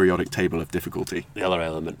 Brexit periodic table of difficulty. The other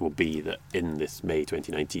element will be that in this May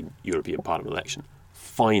 2019 European Parliament election,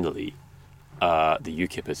 finally, the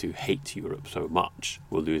UKIPers who hate Europe so much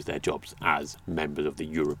will lose their jobs as members of the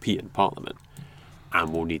European Parliament,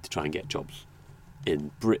 and will need to try and get jobs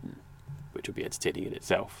in Britain, which will be entertaining in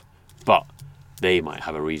itself. But they might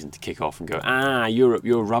have a reason to kick off and go, Europe,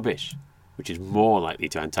 you're rubbish, which is more likely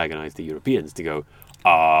to antagonise the Europeans to go,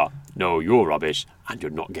 no, you're rubbish, and you're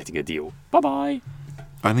not getting a deal. Bye-bye.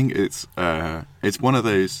 I think it's one of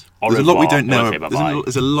those. Au There's a lot we revoir. don't know. They won't say bye-bye.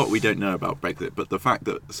 There's a lot we don't know about Brexit, but the fact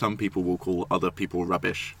that some people will call other people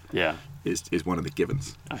rubbish Yeah, is one of the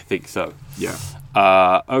givens. I think so. Yeah.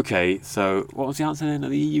 Okay, so what was the answer then? Are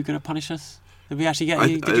the EU going to punish us? Did we actually get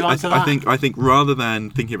you? Did you answer that? I think rather than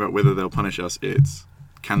thinking about whether they'll punish us, it's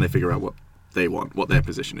can they figure out what they want, what their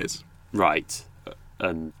position is. Right.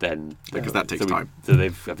 And then... Because that takes so time. So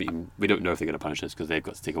we don't know if they're going to punish us because they've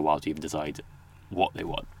got to take a while to even decide what they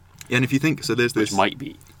want, Yeah, and if you think so, there's which this might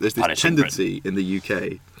be there's this punishing Britain. tendency in the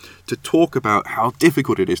UK to talk about how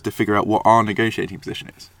difficult it is to figure out what our negotiating position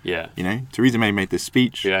is. Yeah. You know, Theresa May made this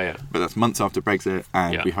speech, Yeah. but that's months after Brexit,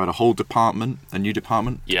 and Yeah. we had a whole department, a new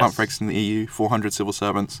department, Yes. Department for Brexit in the EU, 400 civil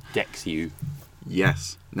servants. DexEU.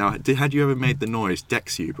 Yes. Now, had you ever made the noise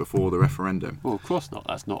Dexu before the referendum? Well, of course not.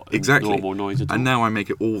 That's not Exactly. a normal noise at all. And now I make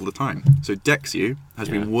it all the time. So Dexu has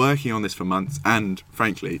been working on this for months, and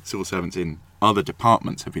frankly, civil servants in other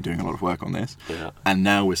departments have been doing a lot of work on this. Yeah. And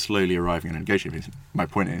now we're slowly arriving at a negotiating position. My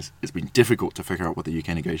point is, it's been difficult to figure out what the UK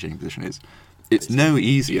negotiating position is. It's no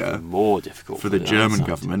easier Even more difficult for the German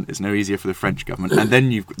government. It's no easier for the French government. And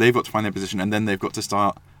then they've got to find their position, and then they've got to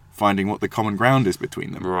start finding what the common ground is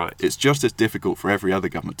between them. Right. It's just as difficult for every other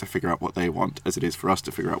government to figure out what they want as it is for us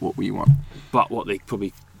to figure out what we want. But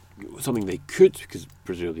something they could, because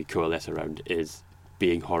presumably coalesce around, is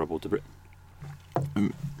being horrible to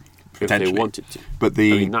Britain. If they wanted to. But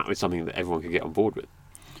that was something that everyone could get on board with,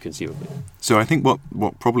 conceivably. So I think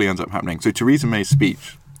what probably ends up happening. So Theresa May's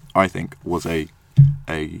speech, I think, was a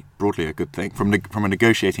broadly a good thing from a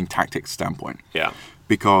negotiating tactics standpoint. Yeah.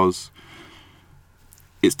 Because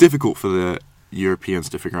it's difficult for the Europeans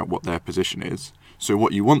to figure out what their position is. So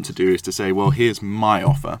what you want to do is to say, well, here's my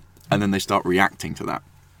offer, and then they start reacting to that.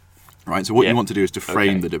 Right? So what you want to do is to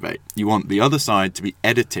frame the debate. You want the other side to be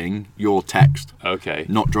editing your text. Okay.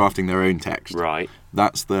 Not drafting their own text. Right.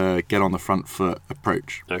 That's the get on the front foot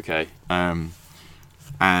approach. Okay. And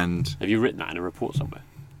have you written that in a report somewhere?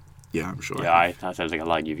 Yeah, I'm sure. Yeah, that sounds like a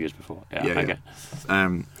line you've used before. Yeah. Okay.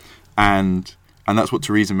 And that's what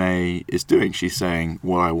Theresa May is doing. She's saying,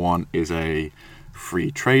 what I want is a free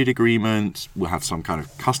trade agreement. We'll have some kind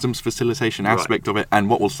of customs facilitation aspect of it. And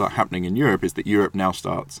what will start happening in Europe is that Europe now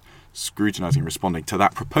starts scrutinising and responding to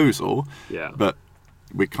that proposal. Yeah. But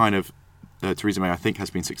we're kind of, Theresa May, I think, has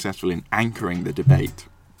been successful in anchoring the debate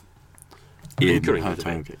in her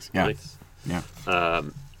tactics. Yeah. Nice. Yeah.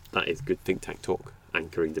 That is good think tank talk.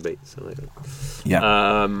 Anchoring debates. I like that.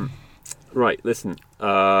 Yeah. Right, listen.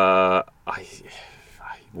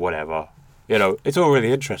 Whatever. It's all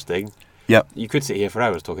really interesting. Yep. You could sit here for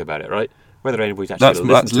hours talking about it, right? Whether anybody's actually going to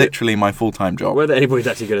listen that's to literally my full-time job. Whether anybody's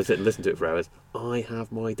actually going to sit and listen to it for hours, I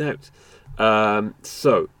have my doubts.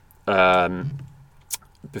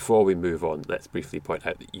 Before we move on, let's briefly point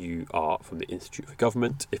out that you are from the Institute for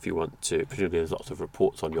Government. If you want to, presumably there's lots of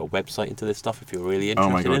reports on your website into this stuff if you're really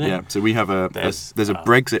interested in it. Oh my god, yeah. So we have there's a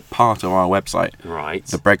Brexit part of our website. Right.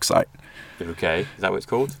 The Brexite. Okay. Is that what it's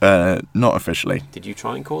called? Not officially. Did you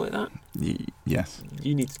try and call it that? Yes.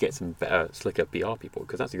 You need to get some better, slicker PR people,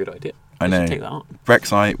 because that's a good idea. I know. Take that on.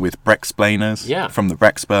 Brexite with Brexplainers. Yeah. From the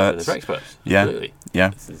Brexperts. The Brexperts. Yeah. Absolutely.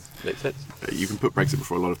 Yeah. Makes sense. You can put Brexit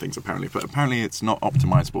before a lot of things, apparently, but apparently it's not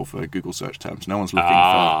optimizable for Google search terms. No one's looking for...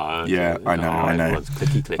 Okay. Yeah, I know. Everyone's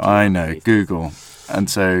clicky. I know, Google. And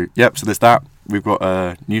so, so there's that. We've got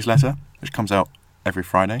a newsletter, which comes out every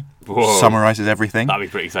Friday. Whoa. Summarises everything. That'd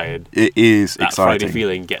be pretty exciting. It is that exciting. Friday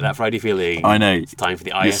feeling. Get that Friday feeling. I know. It's time for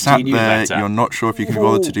the You're IFG sat newsletter. there, you're not sure if you can be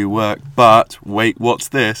bothered to do work, but wait, what's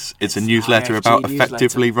this? It's a newsletter IFG about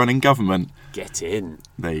effectively running government. Get in.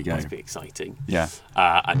 There you go. Must be exciting. Yeah.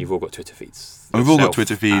 And you've all got Twitter feeds. And we've all got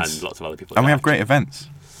Twitter feeds. And lots of other people. And we have great events.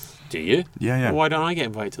 Do you? Yeah. Well, why don't I get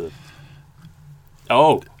invited to them?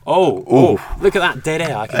 Oh! Look at that dead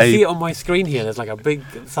air. I can see it on my screen here. There's like a big,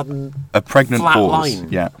 sudden a pregnant flat pause. line.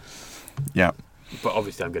 Yeah. But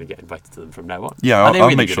obviously I'm going to get invited to them from now on. Yeah, I'll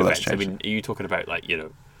really make sure that's changed. I mean, are you talking about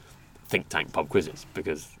think tank pub quizzes?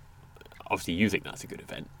 Because obviously you think that's a good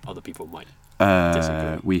event. Other people might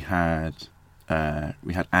disagree. We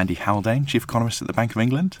had Andy Haldane, chief economist at the Bank of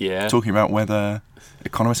England, talking about whether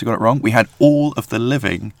economists have got it wrong. We had all of the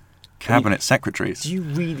living cabinet secretaries. Do you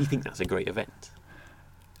really think that's a great event?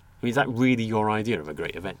 I mean, is that really your idea of a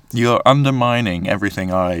great event? You're undermining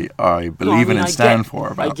everything I believe in and stand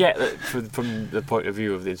for. I get that from the point of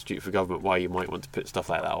view of the Institute for Government why you might want to put stuff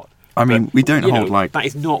like that on. I mean, we don't hold like... That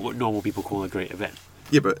is not what normal people call a great event.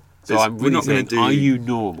 Yeah, but... So I'm really saying, are you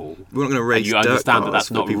normal? We're not going to raise you understand dirt that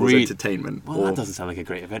that's not people's really entertainment. Well, that doesn't sound like a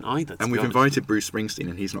great event either. And we've invited Bruce Springsteen,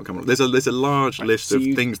 and he's not coming. There's a large list of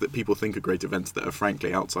things that people think are great events that are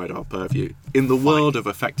frankly outside our purview. In the world of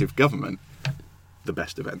effective government, the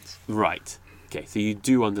best events. Right. Okay, so you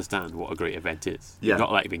do understand what a great event is. Yeah. You're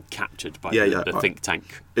not like being captured by the think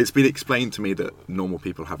tank. It's been explained to me that normal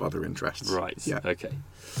people have other interests. Right. Yeah. Okay.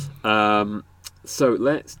 So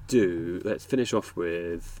let's finish off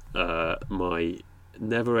with my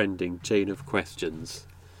never-ending chain of questions,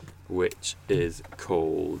 which is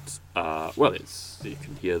called you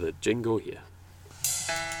can hear the jingle here.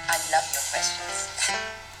 I love your questions.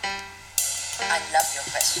 I love your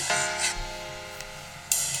questions.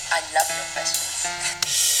 I love your questions.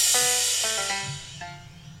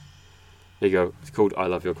 There you go. It's called I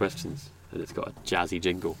Love Your Questions, and it's got a jazzy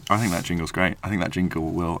jingle. I think that jingle's great. I think that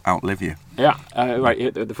jingle will outlive you. Yeah.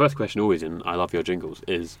 Right. The first question always in I Love Your Jingles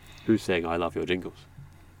is, who's saying I love your jingles?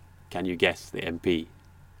 Can you guess the MP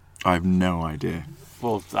I have no idea.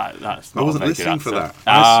 Well, that's I not wasn't a very good listening for answer.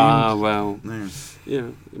 that. I assumed- Well, No. you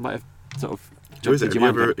know, you might have sort of Who is jumped it? into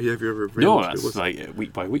Have your mind. you ever No, realised who it that's was? like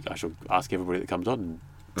week by week. I shall ask everybody that comes on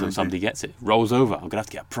until Okay. somebody gets it. Rolls over. I'm going to have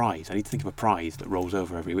to get a prize. I need to think of a prize that rolls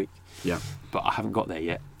over every week. Yeah. But I haven't got there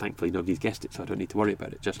yet. Thankfully, nobody's guessed it, so I don't need to worry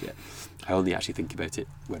about it just yet. I only actually think about it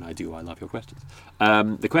when I do I Love Your Questions.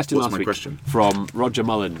 The question What's last my week question? from Roger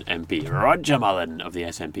Mullen MP, Roger Mullen of the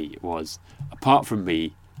SNP, was, apart from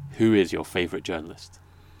me, who is your favourite journalist?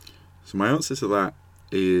 So my answer to that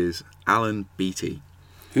is Alan Beattie.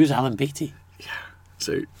 Who's Alan Beattie?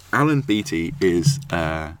 So Alan Beattie is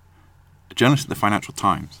a journalist at the Financial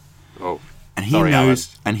Times, Oh, and he sorry,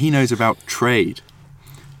 knows about trade.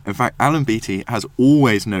 In fact, Alan Beattie has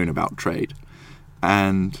always known about trade,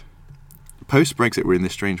 and post Brexit, we're in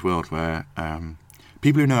this strange world where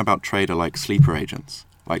people who know about trade are like sleeper agents.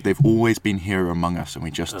 Like they've always been here among us, and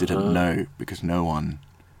we just didn't know because no one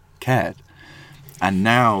cared. And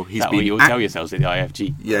now he's Is that been what you all tell yourselves at the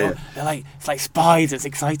IFG? Yeah, Oh, yeah. they're like, it's like spies, it's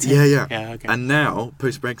exciting. Yeah. Yeah, okay. And now,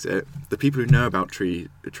 post-Brexit, the people who know about trade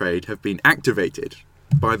have been activated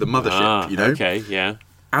by the mothership, you know? Okay, yeah.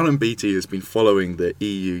 Alan Beattie has been following the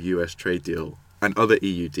EU-US trade deal and other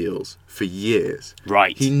EU deals for years.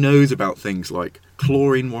 Right. He knows about things like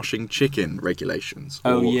chlorine washing chicken regulations.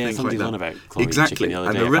 Oh, or yeah, things somebody's like that. on about chlorine exactly. chicken the other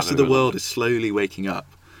And day, the I rest can't of the remember world that. is slowly waking up.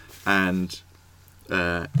 And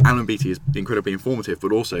Alan Beattie is incredibly informative,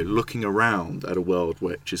 but also looking around at a world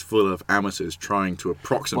which is full of amateurs trying to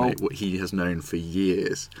approximate what he has known for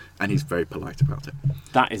years, and he's very polite about it.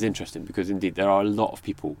 That is interesting because indeed there are a lot of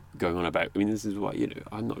people going on about. I mean, this is why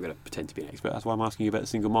I'm not going to pretend to be an expert. That's why I'm asking you about the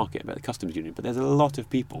single market, about the customs union. But there's a lot of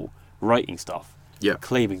people writing stuff, Yeah.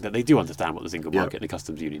 claiming that they do understand what the single Yeah. market and the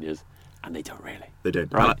customs union is, and they don't really. They don't.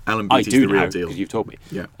 Right? Alan I Beattie's do the real now deal. because you've told me.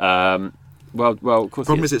 Yeah. Well, of course.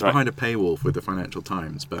 Problem he is, it's right. behind a paywall with the Financial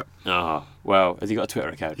Times, but Well, has he got a Twitter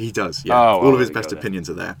account? he does. Yeah. Oh, all well, of his there you best go then. opinions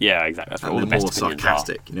are there. Yeah, exactly. That's what And all the they're more best opinions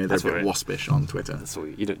sarcastic. are. They're That's a bit what it- waspish on Twitter. That's all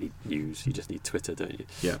you don't need news. You just need Twitter, don't you?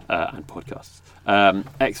 Yeah. And podcasts.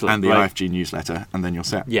 Excellent. And the right. IFG newsletter, and then you're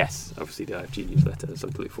set. Yes, obviously the IFG newsletter.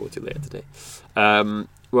 Something to look forward to later today.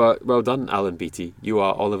 Well done, Alan Beattie. You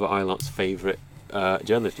are Oliver Eilant's favourite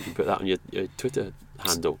journalist. You can put that on your Twitter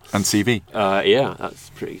handle. And CV. Yeah, that's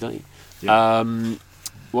pretty exciting. Yeah.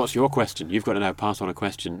 What's your question? You've got to now pass on a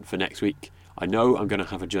question for next week. I know I'm going to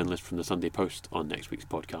have a journalist from the Sunday Post on next week's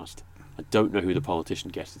podcast. I don't know who the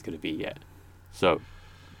politician guest is going to be yet. So,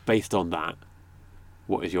 based on that,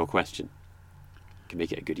 what is your question? You can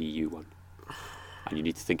make it a good EU one. And you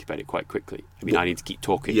need to think about it quite quickly. I mean, I need to keep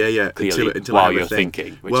talking clearly until I while have a you're thing.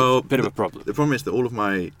 thinking, which Well, is a bit of a problem. The problem is that all of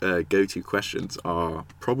my go-to questions are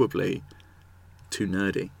probably too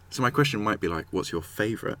nerdy. So my question might be like, what's your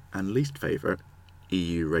favourite and least favourite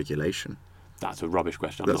EU regulation? That's a rubbish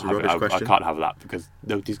question. That's a rubbish question? I can't have that because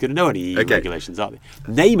nobody's going to know any EU Okay. regulations, are they?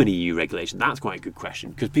 Name an EU regulation. That's quite a good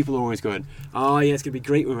question because people are always going, oh, yeah, it's going to be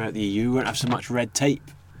great when we're at the EU. We won't have so much red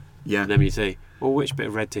tape. Yeah. And then you say, well, which bit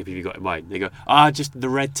of red tape have you got in mind? They go, just the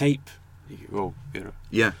red tape. You go, well,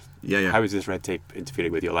 Yeah. how is this red tape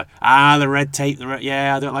interfering with your life? The red tape.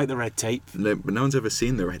 I don't like the red tape. No, but no one's ever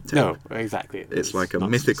seen the red tape. No, exactly. It's like a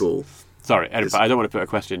nonsense. mythical. Sorry, but I don't want to put a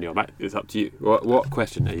question in your mouth. It's up to you. What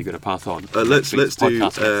question are you going to pass on? Let's Next week's do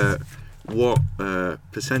podcast guest? what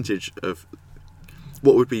percentage of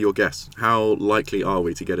what would be your guess? How likely are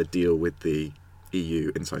we to get a deal with the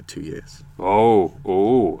EU inside 2 years?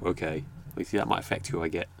 Oh, okay. Well, see, that might affect who I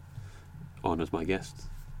get on as my guest.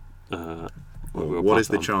 What is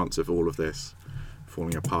the chance of all of this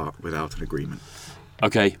falling apart without an agreement?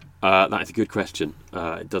 Okay, that is a good question.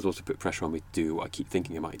 It does also put pressure on me to do what I keep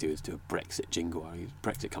thinking I might do, is do a Brexit jingle.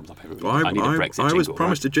 Brexit comes up every week. I need a Brexit jingle. I was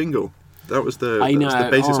promised a jingle. That was the I know, that's the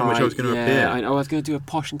basis on which I was alright, going to yeah, appear. I know. I was going to do a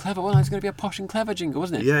posh and clever. Well, it's going to be a posh and clever jingle,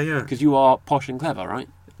 wasn't it? Yeah. Because you are posh and clever, right?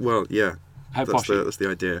 Well, yeah. How posh are you? That's the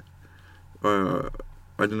idea. I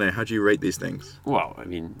don't know. How do you rate these things? Well, I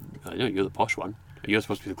mean, I know you're the posh one. You're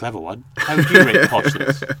supposed to be the clever one. How would you rate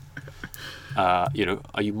poshness?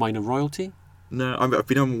 Are you minor royalty? No, I've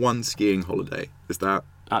been on one skiing holiday. Is that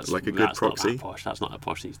like a good that's proxy? Not that posh. That's not that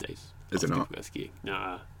posh these days. Is it Lots of not? people go skiing.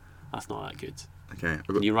 Nah, that's not that good. Okay.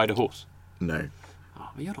 Can you ride a horse? No. Oh,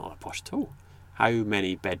 but you're not a posh at all. How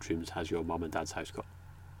many bedrooms has your mum and dad's house got?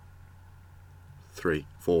 3,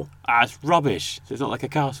 4. It's rubbish. So it's not like a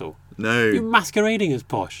castle. No. You're masquerading as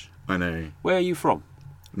posh. I know. Where are you from?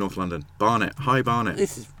 North London. Barnet. Hi, Barnet.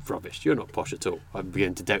 This is rubbish. You're not posh at all. I'm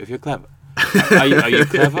beginning to doubt if you're clever. Are you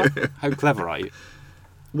clever? How clever are you?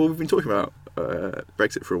 Well, we've been talking about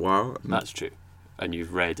Brexit for a while. That's true. And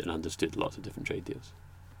you've read and understood lots of different trade deals.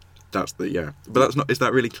 That's the but that's not. Is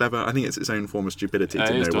that really clever? I think it's its own form of stupidity to is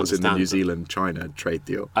know to what's in the understand New them. Zealand-China trade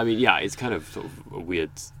deal. I mean, yeah, it's kind of sort of a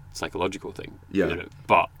weird psychological thing. Yeah. You know,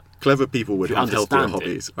 but Clever people would if you have healthier understand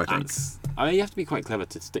hobbies, it, I think. I mean, you have to be quite clever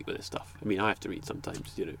to stick with this stuff. I mean, I have to read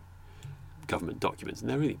sometimes, you know, government documents, and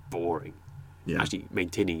they're really boring. Yeah. Actually,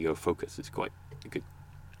 maintaining your focus is quite a good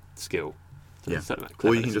skill. So Yeah. there's a certain amount of Or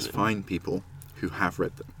you can cleverness just in it. find people who have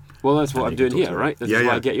read them. Well, that's what and I'm you doing can talk here, to right? them. This is Yeah,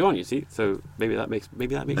 why yeah. I get you on. You see, so maybe that makes me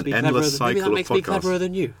An cleverer. endless Maybe that cycle of makes me podcasts. cleverer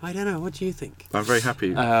than you. I don't know. What do you think? I'm very happy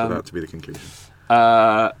for that to be the conclusion.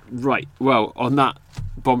 Right. Well, on that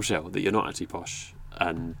bombshell that you're not actually posh,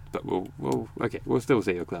 but we'll still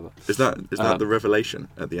say you're clever. Is that the revelation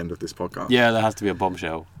at the end of this podcast? Yeah, there has to be a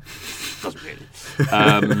bombshell. Doesn't really.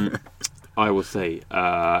 I will say,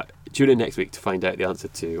 tune in next week to find out the answer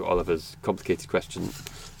to Oliver's complicated question,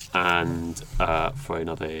 and for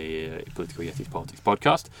another Political Yetis Politics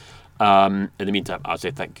podcast. In the meantime, I'll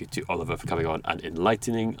say thank you to Oliver for coming on and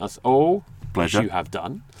enlightening us all. Pleasure. Which you have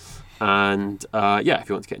done. And if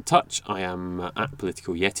you want to get in touch, I am at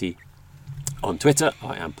Political Yeti on Twitter.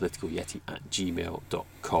 I am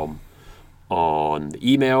politicalyeti@gmail.com on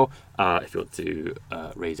the email. If you want to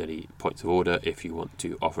raise any points of order, if you want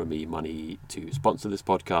to offer me money to sponsor this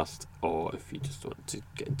podcast, or if you just want to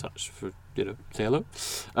get in touch for, say hello,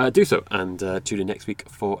 do so. And tune in next week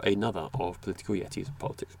for another of Political Yetis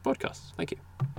Politics podcasts. Thank you.